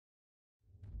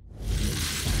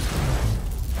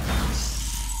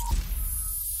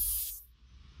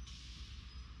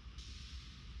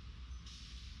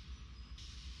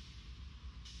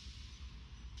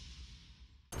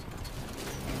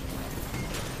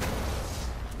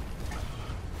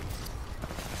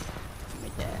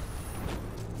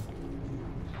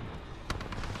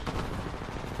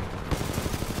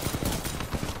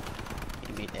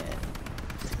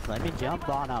Let me jump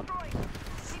on him.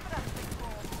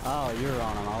 Oh, you're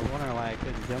on him. I was wondering why I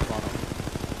couldn't jump on him.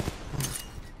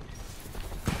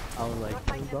 I was like,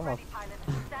 who's off?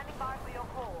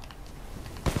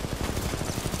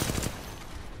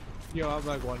 Yo, I'm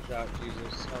like one shot.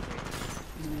 Jesus, help me.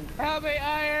 Help me,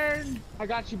 Iron! I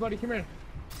got you, buddy. Come here.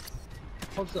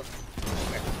 Hold still. Come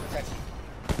here. I got you.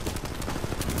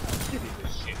 Give me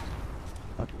this shit.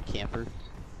 Fucking camper.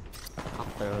 I'll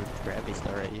throw a gravity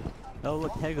star at you. Oh,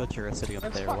 look, Hegotura sitting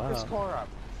up there. Let's fuck Wow. this car up.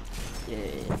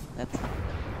 Yeah, that's.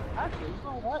 Actually, you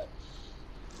know what?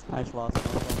 I just lost most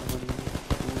of the money.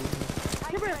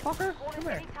 Come here, fucker. Come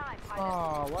here.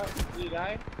 Oh, what? Did you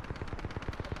die?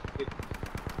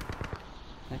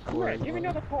 Come here, give me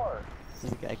another core.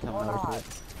 There's a guy coming over to it.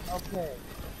 Okay.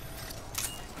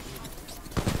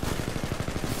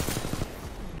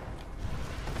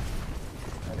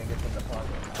 I think it's in the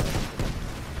pocket.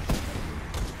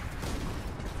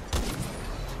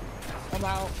 I'm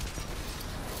out.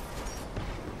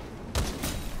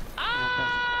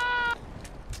 Ah!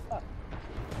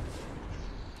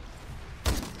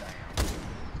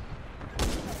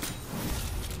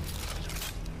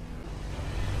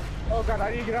 Oh god,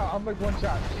 I need to get out. I'm like one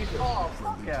shot. Jesus. Oh,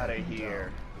 fuck out of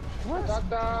here. What?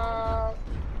 Da-da.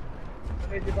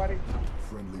 Hey, everybody.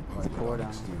 Friendly pilot on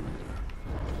exterior.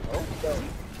 Oh, no.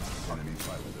 Enemy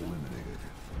pilot eliminated.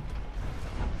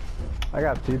 I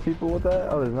got 2 people with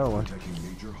that? Oh, there's no one. Taking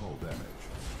major hull damage.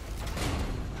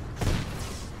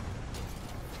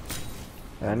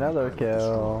 Another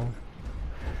kill.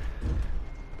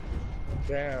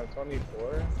 Damn,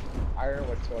 24? Iron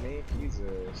with 20?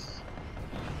 Jesus.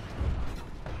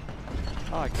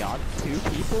 Oh, I got 2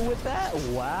 people with that?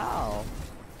 Wow.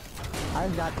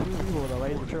 I've got 2 people with a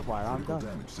laser tripwire. I'm done.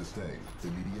 Damage sustained.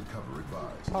 Immediate cover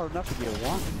advised. Hard enough to get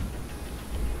 1.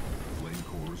 Flame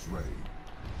cores ready.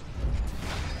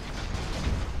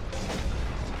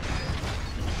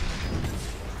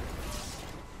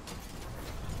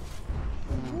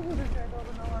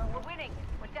 We're winning.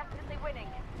 We're definitely winning.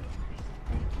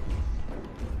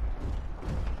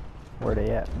 Where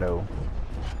they at, though?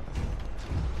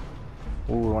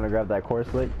 Ooh, wanna grab that core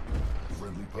slick?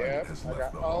 Friendly pilot Yep, has I left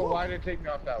got. the Oh, hull. why did it take me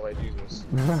off that way, Jesus?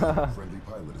 Friendly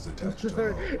pilot is attached to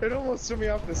hull. It almost threw me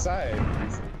off the side.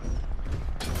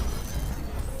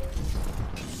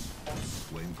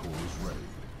 Flame core is ready.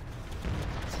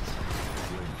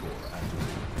 Flame core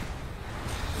activated.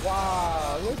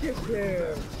 Wow, look at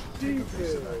him.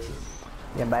 Jesus.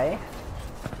 Yeah, bye.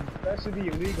 That should be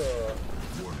illegal.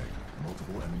 Warning.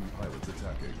 Multiple enemy pilots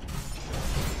attacking.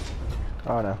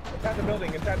 Oh no. Inside the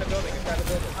building, inside the building, inside the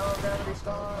building. Oh, gravity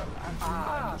storm. And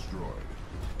destroyed.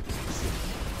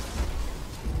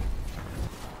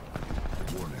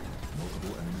 Warning.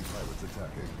 Multiple enemy pilots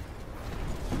attacking.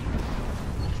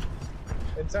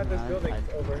 Inside this building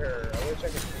over here. I wish I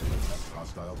could see.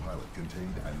 Hostile pilot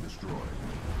contained and destroyed.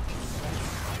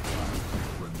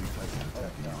 Friendly Titan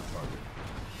attacking your target.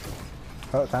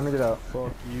 Oh, time to get out.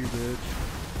 Fuck you,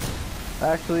 bitch.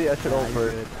 Actually, I should ult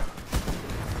first.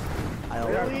 I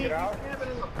We gotta already. get out.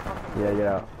 Yeah, get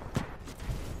out.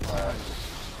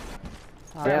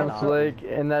 Damn, Slick,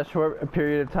 in that short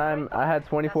period of time, I had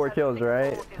 24 kills,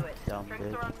 right? Dumb Drinks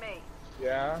bitch. are on me.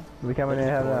 Yeah. Look how many I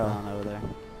have now. On over there.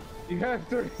 You have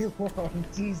 31.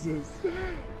 Jesus.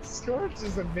 Scorch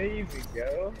is amazing,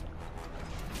 yo.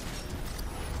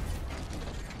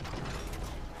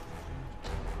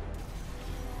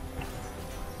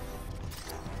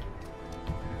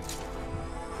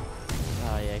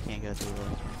 Oh yeah, I can't go through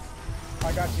this.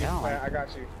 I got you. Yeah, I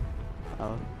got you.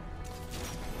 Oh.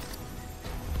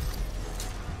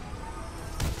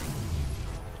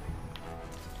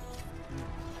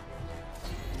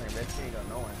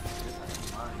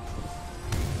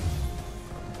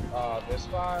 This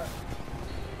spot.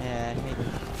 Yeah, I hate it.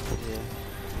 Yeah.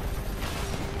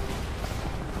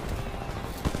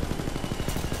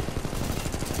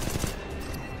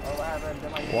 Oh, what happened?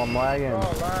 Well, I'm lagging. Oh, Oh,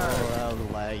 lag. that was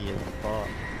laggy as fuck.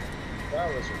 That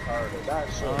was retarded. That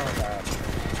shit was bad.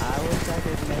 I wish I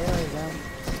could melee them.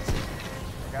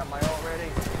 I got my ult ready.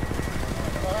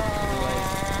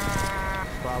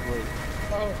 Probably.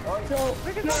 Oh,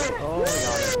 pick it up. Oh my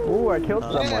god. Ooh, I killed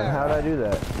someone. How did I do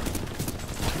that?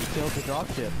 You killed the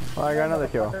dropship. Oh, I got another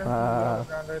kill. Ground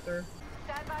right there.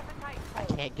 Stand by for tight. I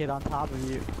can't get on top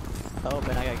of you. Oh,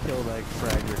 man, I got killed by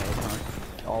frag grenade, huh?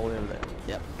 All the way over there.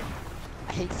 Yep.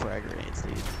 I hate frag grenades,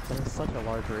 dude. They're such a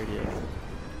large radius.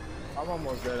 I'm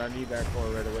almost dead. I need that core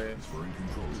right away. Transferring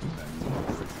controls to manual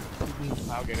operation.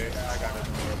 I'll get it. I got it.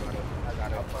 Don't worry about it. I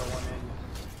got it. I'll put one in.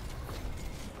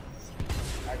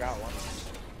 I got one.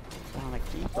 On a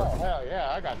keeper. Oh, hell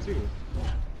yeah. I got 2. Okay.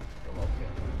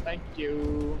 Thank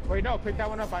you. Wait, no, pick that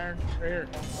one up, Iron. Right here.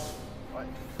 What?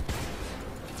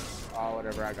 Oh,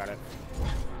 whatever, I got it.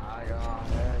 I got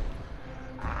it.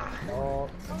 Oh,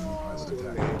 Enemy pilot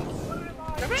attacking.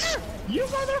 come here! You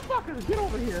motherfuckers, get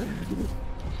over here!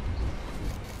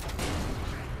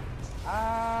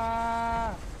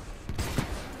 Ah!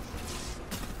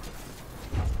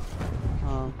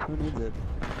 Who needs it?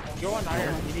 Go on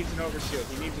Iron. He needs an overshield.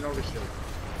 He needs an overshield.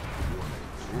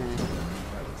 Enemy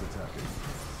pilots attacking.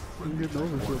 You need an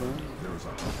overshield, huh? There is a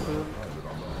hostile pilot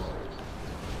on the hull.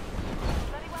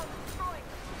 Bloody well destroyed.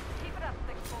 Keep it up,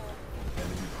 6-4.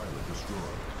 Enemy pilot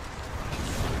destroyed.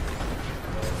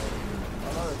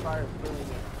 Another fire's doing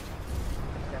it.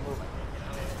 Can't move.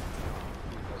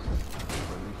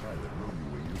 Friendly pilot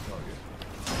roaming your target.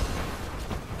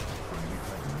 Friendly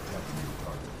Titan attacking your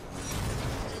target.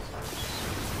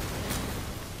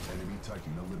 Enemy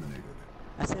Titan eliminated.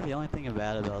 I say the only thing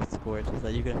bad about Scorch is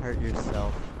that you can hurt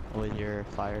yourself with your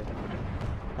fire.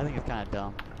 I think it's kind of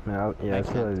dumb. No, yeah, Makes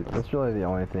that's really the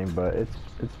only thing, but it's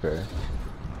fair.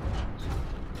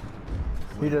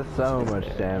 He does so much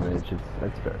damage.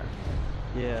 It's fair.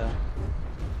 Yeah.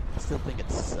 I still think it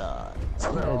sucks.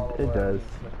 It does.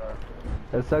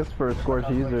 It sucks for a Scorch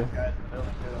user.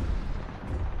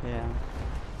 Yeah.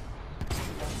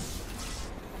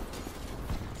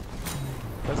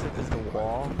 Especially because the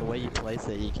wall, the way you place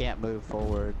it, you can't move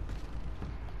forward.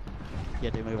 You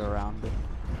have to move around it.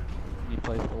 You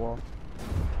place the wall.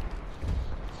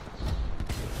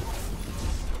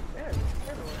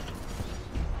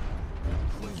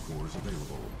 Flamethrowers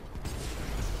available.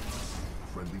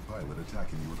 Friendly pilot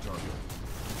attacking your target.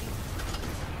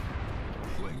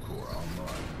 Flamethrower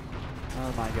online.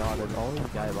 Oh my god, there's always a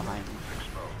guy behind me.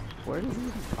 Where does he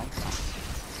even come from?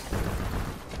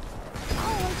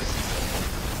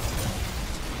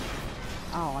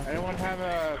 Oh, Anyone have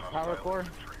a power core?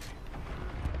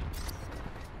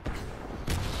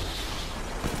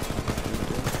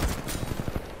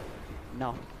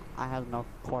 no, I have no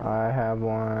core. I have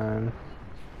one.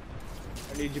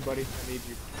 I need you, buddy. I need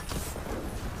you.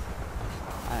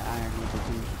 I iron need to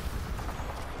do.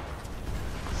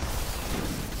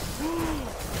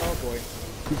 Oh boy.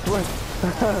 He switched.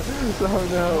 Oh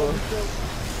no.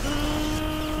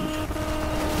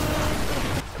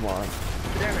 Come on.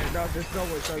 Damn it, no, there's no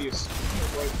way to you.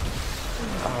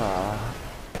 Ah,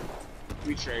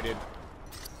 We traded.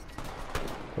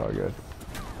 it's all good.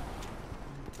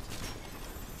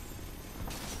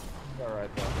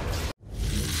 Alright, though.